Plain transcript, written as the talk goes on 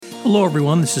Hello,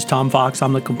 everyone. This is Tom Fox.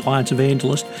 I'm the Compliance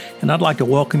Evangelist, and I'd like to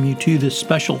welcome you to this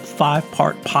special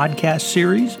 5-part podcast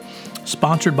series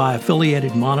sponsored by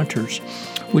Affiliated Monitors,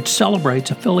 which celebrates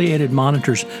Affiliated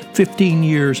Monitors' 15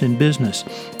 years in business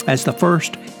as the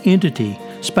first entity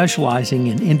specializing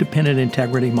in independent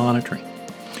integrity monitoring.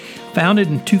 Founded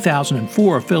in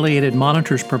 2004, Affiliated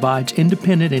Monitors provides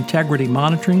independent integrity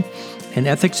monitoring and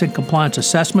ethics and compliance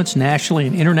assessments nationally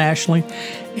and internationally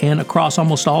and across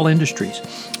almost all industries.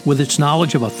 With its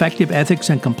knowledge of effective ethics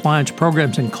and compliance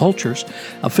programs and cultures,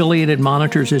 Affiliated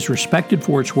Monitors is respected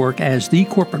for its work as the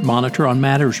corporate monitor on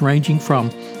matters ranging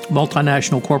from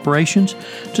multinational corporations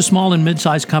to small and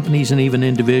mid-sized companies and even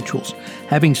individuals.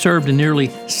 Having served in nearly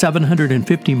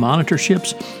 750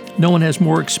 monitorships, no one has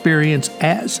more experience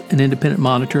as an independent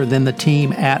monitor than the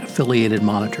team at Affiliated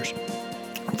Monitors.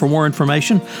 For more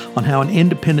information on how an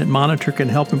independent monitor can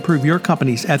help improve your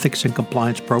company's ethics and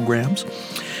compliance programs,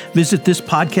 visit this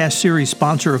podcast series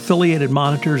sponsor Affiliated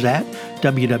Monitors at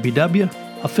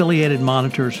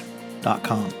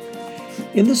www.affiliatedmonitors.com.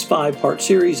 In this 5-part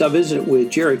series, I visited with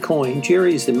Jerry Coyne.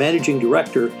 Jerry is the Managing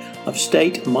Director of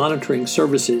State Monitoring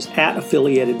Services at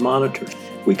Affiliated Monitors.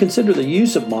 We consider the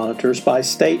use of monitors by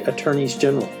state attorneys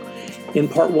general. In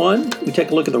Part 1, we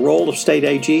take a look at the role of state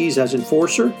AGs as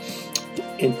enforcer.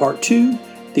 In Part 2,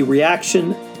 the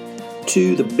reaction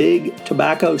to the big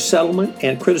tobacco settlement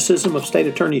and criticism of state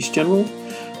attorneys general.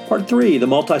 Part 3, the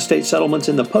multi-state settlements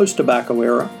in the post-tobacco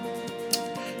era.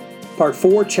 Part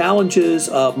 4, challenges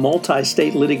of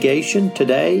multi-state litigation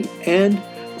today. And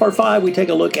Part 5, we take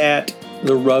a look at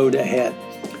the road ahead.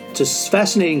 It's a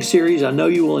fascinating series. I know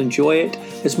you will enjoy it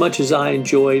as much as I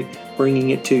enjoyed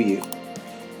bringing it to you.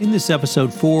 In this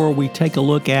episode 4, we take a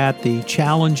look at the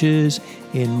challenges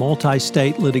in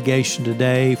multi-state litigation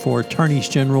today for attorneys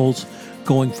generals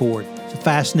going forward. It's a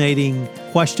fascinating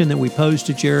question that we posed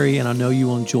to Jerry, and I know you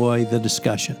will enjoy the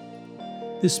discussion.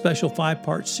 This special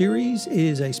 5-part series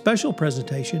is a special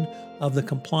presentation of the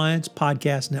Compliance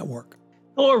Podcast Network.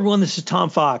 Hello, everyone. This is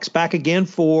Tom Fox, back again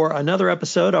for another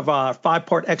episode of our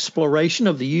 5-part exploration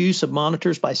of the use of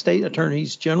monitors by state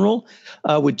attorneys general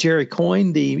with Jerry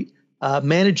Coyne, the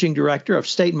Managing Director of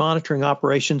State Monitoring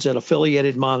Operations at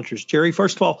Affiliated Monitors. Jerry,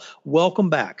 first of all, welcome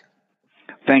back.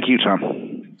 Thank you,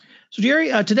 Tom. So,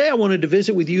 Jerry, today I wanted to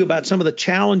visit with you about some of the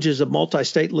challenges of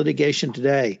multi-state litigation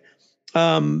today.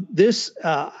 This,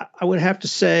 I would have to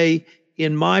say,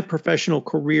 in my professional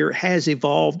career, has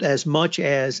evolved as much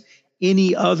as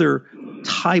any other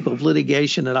type of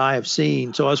litigation that I have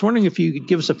seen. So I was wondering if you could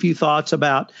give us a few thoughts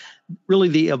about really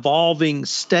the evolving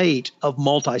state of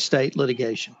multi-state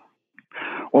litigation.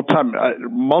 Well, Tom,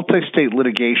 multi-state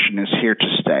litigation is here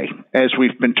to stay. As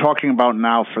we've been talking about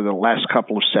now for the last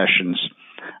couple of sessions,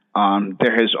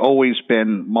 there has always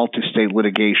been multi-state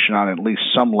litigation on at least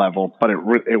some level, but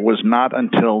it was not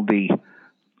until the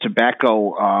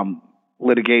tobacco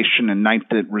litigation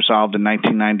that resolved in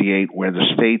 1998 where the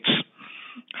states,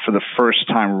 for the first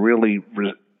time, really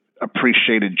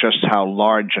appreciated just how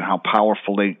large and how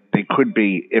powerful they could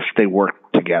be if they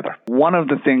worked together. One of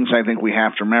the things I think we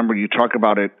have to remember, you talk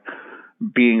about it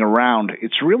being around,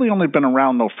 it's really only been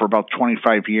around, though, for about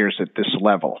 25 years at this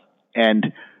level.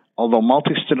 And although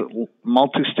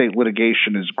multi-state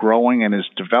litigation is growing and is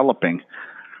developing,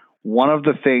 one of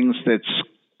the things that's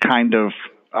kind of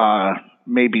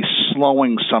maybe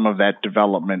slowing some of that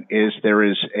development is there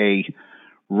is a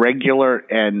regular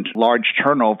and large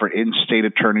turnover in state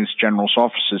attorneys general's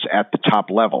offices at the top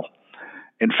level.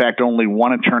 In fact, only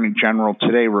one attorney general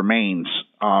today remains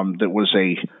that was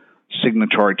a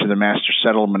signatory to the Master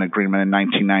Settlement Agreement in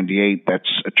 1998. That's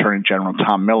Attorney General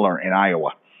Tom Miller in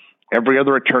Iowa. Every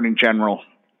other attorney general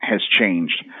has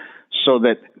changed. So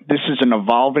that this is an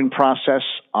evolving process.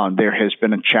 There has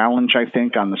been a challenge, I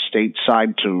think, on the state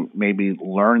side to maybe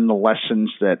learn the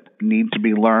lessons that need to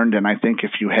be learned. And I think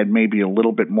if you had maybe a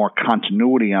little bit more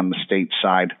continuity on the state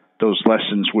side, those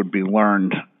lessons would be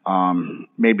learned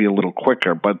maybe a little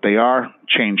quicker. But they are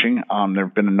changing. There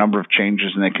have been a number of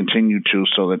changes, and they continue to,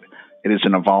 so that it is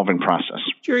an evolving process.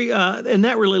 Jerry, and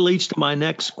that really leads to my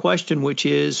next question, which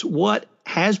is what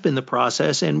has been the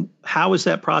process and how is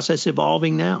that process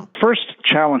evolving now? First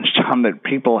challenge, Tom, that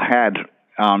people had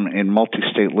in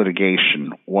multi-state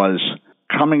litigation was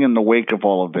coming in the wake of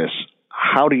all of this.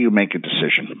 How do you make a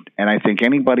decision? And I think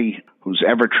anybody who's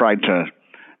ever tried to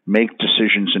make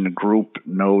decisions in a group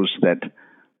knows that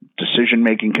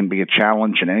decision-making can be a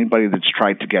challenge, and anybody that's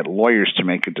tried to get lawyers to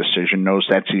make a decision knows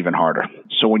that's even harder.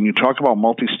 So when you talk about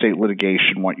multi-state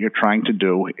litigation, what you're trying to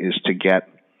do is to get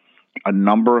a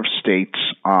number of states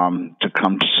to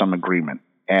come to some agreement.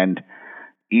 And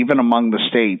even among the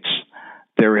states,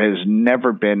 there has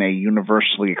never been a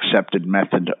universally accepted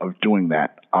method of doing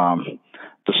that.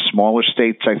 The smaller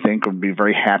states, I think, would be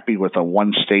very happy with a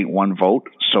one state, one vote.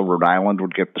 So Rhode Island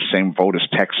would get the same vote as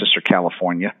Texas or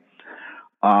California.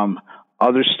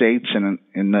 Other states, and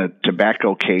in the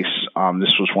tobacco case,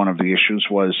 this was one of the issues,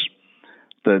 was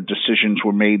the decisions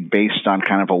were made based on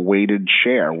kind of a weighted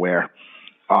share, where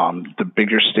the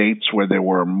bigger states where there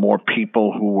were more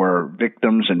people who were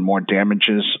victims and more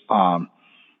damages,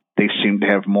 they seemed to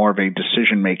have more of a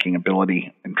decision-making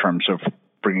ability in terms of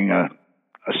bringing a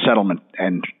settlement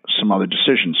and some other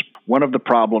decisions. One of the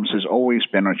problems has always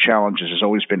been, or challenges has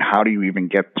always been, how do you even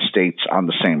get the states on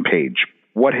the same page?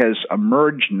 What has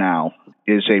emerged now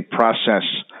is a process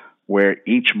where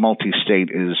each multi-state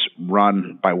is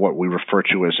run by what we refer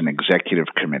to as an executive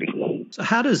committee. So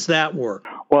how does that work?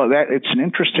 Well, it's an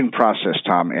interesting process,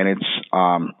 Tom, and it's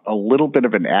a little bit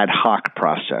of an ad hoc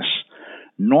process.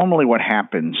 Normally what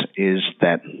happens is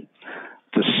that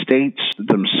the states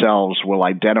themselves will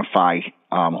identify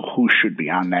who should be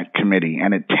on that committee,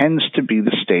 and it tends to be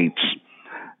the states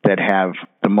that have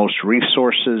the most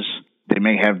resources. They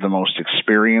may have the most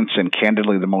experience and,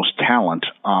 candidly, the most talent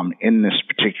in this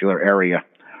particular area,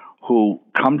 who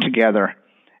come together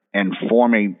and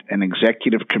form an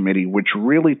executive committee which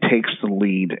really takes the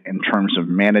lead in terms of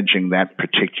managing that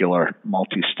particular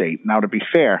multi-state. Now, to be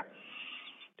fair,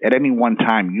 at any one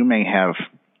time, you may have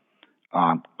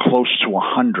close to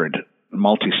 100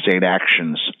 multi-state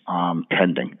actions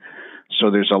pending. So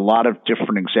there's a lot of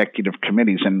different executive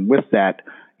committees, and with that,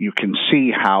 you can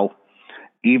see how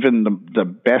even the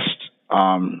best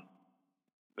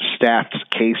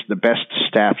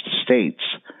staffed states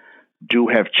do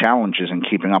have challenges in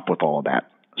keeping up with all of that.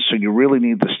 So you really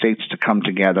need the states to come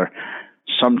together.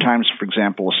 Sometimes, for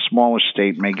example, a smaller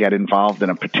state may get involved in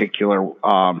a particular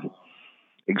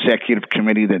executive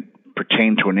committee that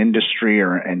pertained to an industry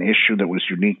or an issue that was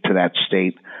unique to that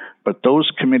state. But those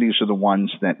committees are the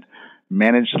ones that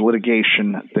manage the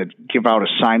litigation, that give out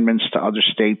assignments to other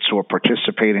states who are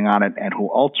participating on it, and who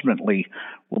ultimately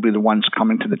will be the ones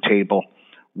coming to the table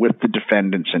with the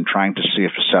defendants and trying to see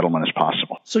if a settlement is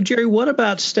possible. So, Jerry, what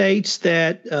about states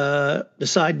that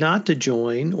decide not to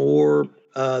join or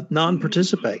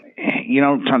non-participate? You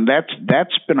know, Tom,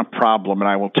 that's been a problem, and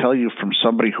I will tell you from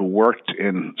somebody who worked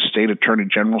in state attorney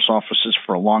general's offices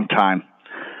for a long time,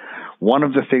 one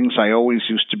of the things I always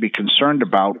used to be concerned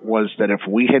about was that if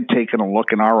we had taken a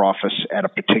look in our office at a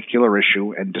particular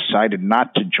issue and decided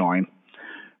not to join,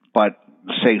 but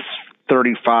say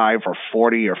 35 or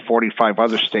 40 or 45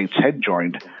 other states had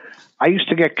joined, I used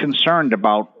to get concerned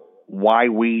about what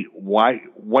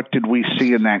did we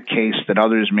see in that case that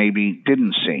others maybe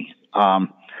didn't see.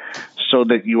 So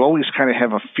that you always kind of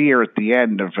have a fear at the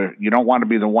end of you don't want to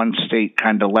be the one state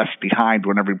kind of left behind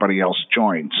when everybody else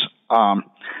joins.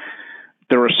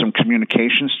 There are some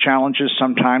communications challenges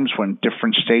sometimes when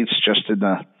different states, just in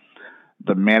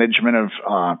the management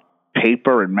of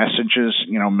paper and messages,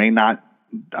 may not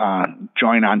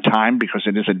join on time because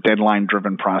it is a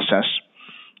deadline-driven process.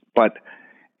 But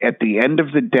at the end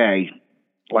of the day,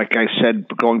 like I said,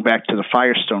 going back to the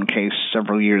Firestone case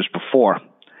several years before,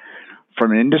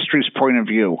 from an industry's point of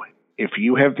view, if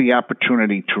you have the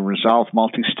opportunity to resolve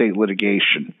multi-state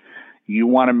litigation, you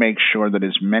want to make sure that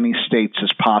as many states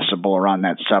as possible are on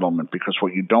that settlement, because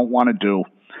what you don't want to do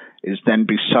is then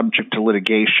be subject to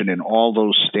litigation in all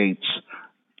those states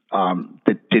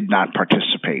that did not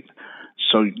participate.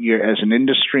 So as an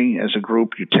industry, as a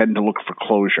group, you tend to look for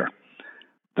closure.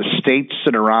 The states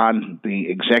that are on the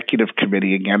executive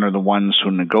committee, again, are the ones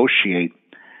who negotiate.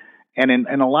 And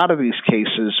in a lot of these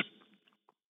cases,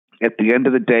 at the end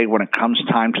of the day, when it comes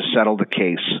time to settle the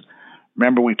case,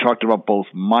 remember we talked about both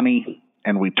money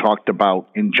and we talked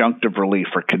about injunctive relief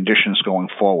or conditions going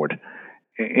forward.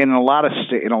 In a lot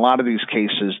of these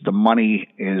cases, the money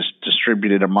is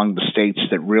distributed among the states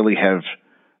that really have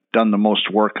done the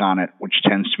most work on it, which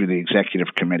tends to be the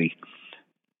executive committee.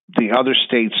 The other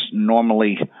states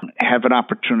normally have an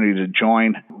opportunity to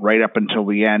join right up until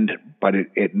the end, but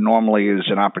it normally is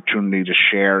an opportunity to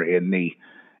share in the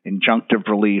injunctive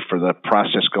relief or the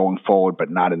process going forward,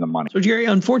 but not in the money. So, Jerry,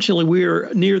 unfortunately,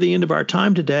 we're near the end of our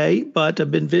time today, but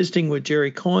I've been visiting with Jerry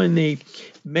Coyne, the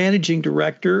Managing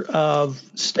Director of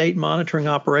State Monitoring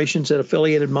Operations at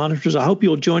Affiliated Monitors. I hope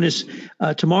you'll join us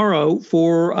tomorrow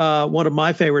for one of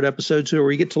my favorite episodes where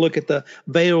we get to look at the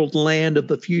veiled land of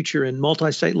the future and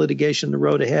multi-state litigation, the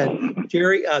road ahead.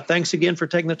 Jerry, thanks again for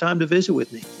taking the time to visit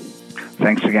with me.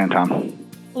 Thanks again, Tom.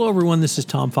 Hello, everyone. This is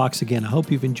Tom Fox again. I hope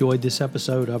you've enjoyed this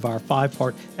episode of our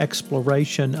 5-part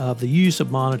exploration of the use of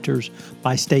monitors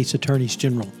by states' attorneys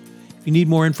general. If you need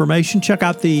more information, check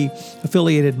out the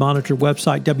Affiliated Monitor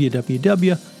website,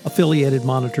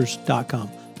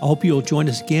 www.affiliatedmonitors.com. I hope you'll join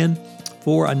us again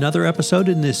for another episode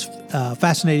in this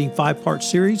fascinating 5-part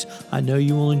series. I know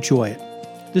you will enjoy it.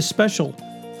 This special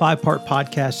 5-part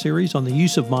podcast series on the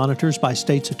use of monitors by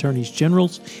states' attorneys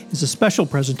generals is a special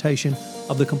presentation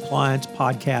of the Compliance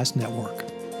Podcast Network.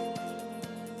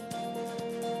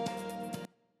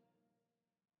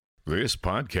 This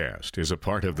podcast is a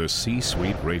part of the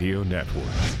C-Suite Radio Network.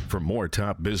 For more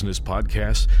top business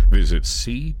podcasts, visit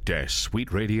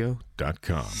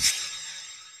c-suiteradio.com.